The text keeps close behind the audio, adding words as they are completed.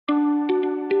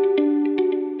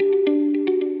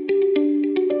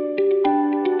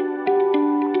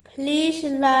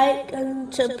Please like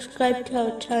and subscribe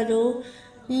to our channel.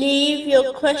 Leave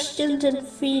your questions and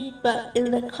feedback in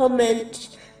the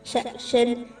comments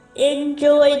section.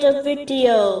 Enjoy the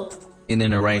video. In a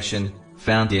narration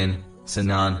found in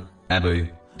Sunan Abu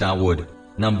Dawood,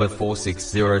 number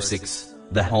 4606,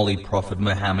 the Holy Prophet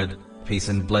Muhammad, peace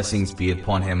and blessings be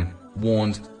upon him,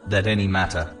 warned that any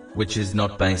matter which is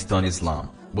not based on Islam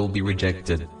will be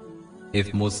rejected.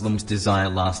 If Muslims desire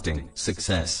lasting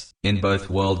success in both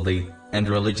worldly and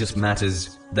religious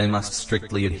matters, they must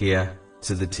strictly adhere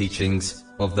to the teachings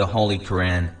of the Holy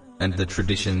Quran and the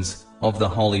traditions of the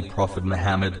Holy Prophet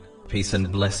Muhammad, peace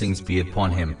and blessings be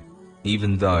upon him.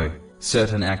 Even though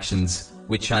certain actions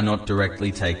which are not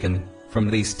directly taken from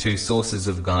these two sources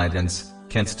of guidance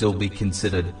can still be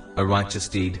considered a righteous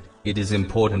deed, it is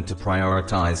important to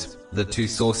prioritize the two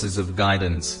sources of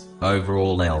guidance over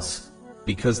all else.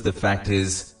 Because the fact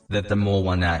is that the more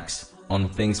one acts on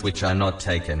things which are not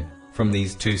taken from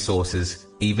these two sources,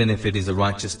 even if it is a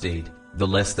righteous deed, the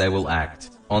less they will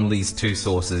act on these two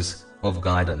sources of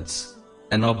guidance.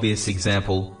 An obvious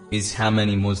example is how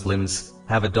many Muslims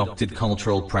have adopted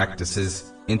cultural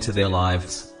practices into their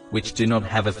lives which do not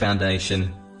have a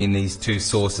foundation in these two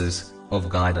sources of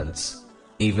guidance.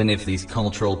 Even if these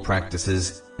cultural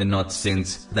practices are not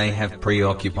sins, they have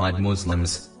preoccupied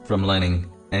Muslims from learning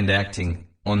and acting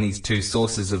on these two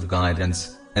sources of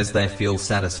guidance as they feel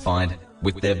satisfied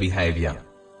with their behavior.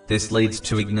 This leads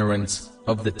to ignorance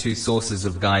of the two sources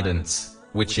of guidance,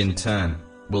 which in turn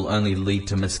will only lead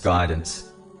to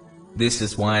misguidance. This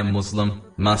is why a Muslim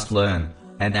must learn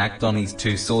and act on these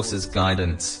two sources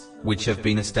guidance, which have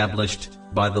been established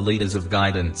by the leaders of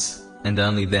guidance, and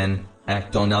only then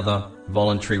act on other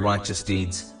voluntary righteous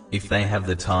deeds if they have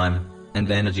the time and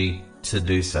energy to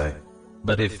do so.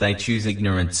 But if they choose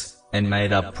ignorance and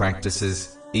made-up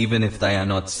practices, even if they are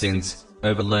not sins,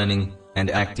 over learning and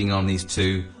acting on these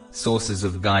two sources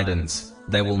of guidance,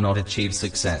 they will not achieve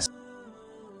success.